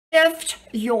Shift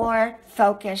your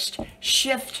focus.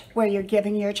 Shift where you're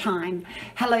giving your time.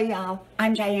 Hello, y'all.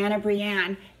 I'm Dianna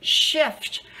Brianne.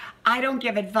 Shift. I don't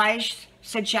give advice,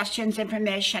 suggestions,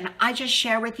 information. I just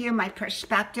share with you my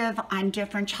perspective on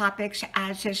different topics,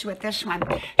 as is with this one.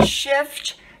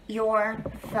 Shift your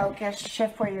focus.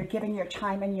 Shift where you're giving your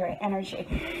time and your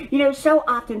energy. You know, so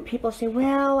often people say,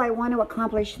 well, I want to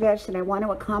accomplish this and I want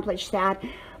to accomplish that,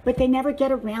 but they never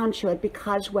get around to it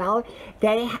because, well,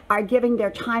 they are giving their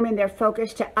time and their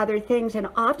focus to other things, and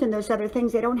often those other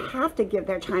things they don't have to give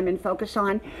their time and focus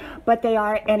on, but they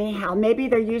are anyhow. Maybe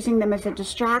they're using them as a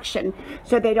distraction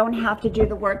so they don't have to do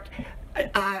the work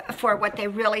for what they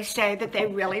really say that they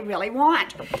really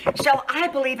want. So I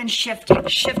believe in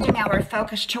shifting our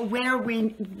focus to where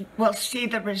we will see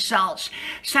the results.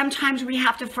 Sometimes we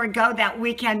have to forego that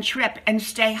weekend trip and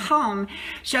stay home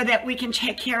so that we can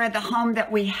take care of the home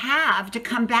that we have to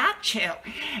come back to.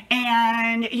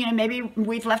 And, you know, maybe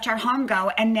we've let our home go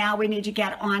and now we need to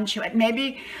get onto it.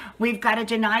 Maybe we've got to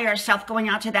deny ourselves going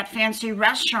out to that fancy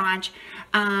restaurant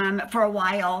for a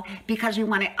while because we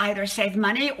want to either save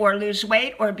money or lose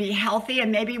weight or be healthy,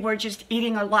 and maybe we're just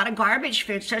eating a lot of garbage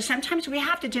food. So sometimes we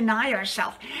have to deny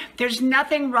ourselves. There's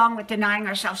nothing wrong with denying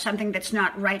ourselves something that's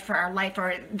not right for our life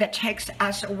or that takes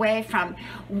us away from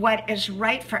what is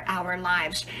right for our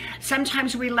lives.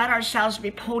 Sometimes we let ourselves be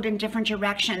pulled in different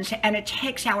directions, and it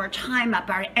takes our time up,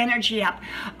 our energy up,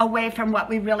 away from what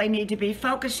we really need to be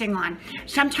focusing on.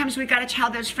 Sometimes we got to tell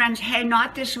those friends, hey,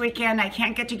 not this weekend. I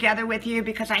can't get together with you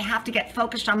because I have to get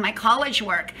focused on my college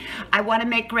work. I want to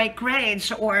make great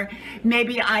grades, or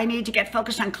maybe I need to get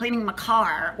focused on cleaning my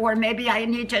car, or maybe I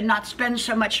need to not spend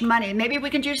so much money. Maybe we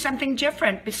can do something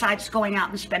different besides going out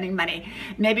and spending money.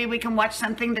 Maybe we can watch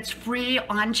something that's free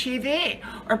on TV,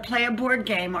 or play a board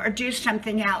game, or do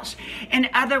something else. In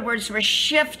other words, we're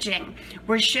shifting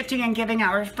and giving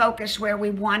our focus where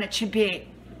we want it to be,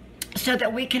 so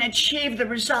that we can achieve the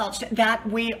results that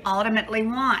we ultimately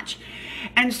want.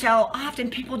 And so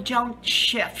often people don't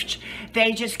shift.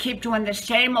 They just keep doing the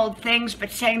same old things,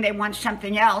 but saying they want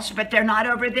something else, but they're not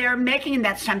over there making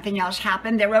that something else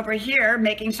happen. They're over here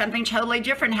making something totally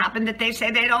different happen that they say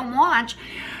they don't want.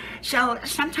 So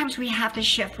sometimes we have to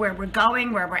shift where we're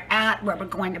going, where we're at, where we're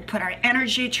going to put our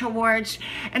energy towards.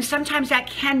 And sometimes that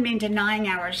can mean denying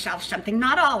ourselves something.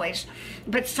 Not always,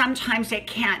 but sometimes it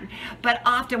can. But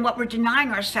often what we're denying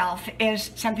ourselves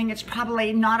is something that's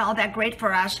probably not all that great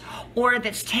for us, or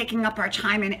that's taking up our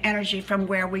time and energy from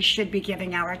where we should be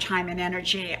giving our time and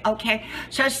energy. Okay,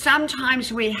 so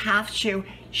sometimes we have to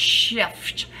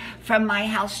shift from my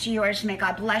house to yours. May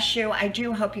God bless you. I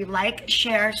do hope you like,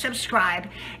 share, subscribe,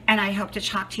 and I hope to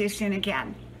talk to you soon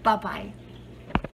again. Bye-bye.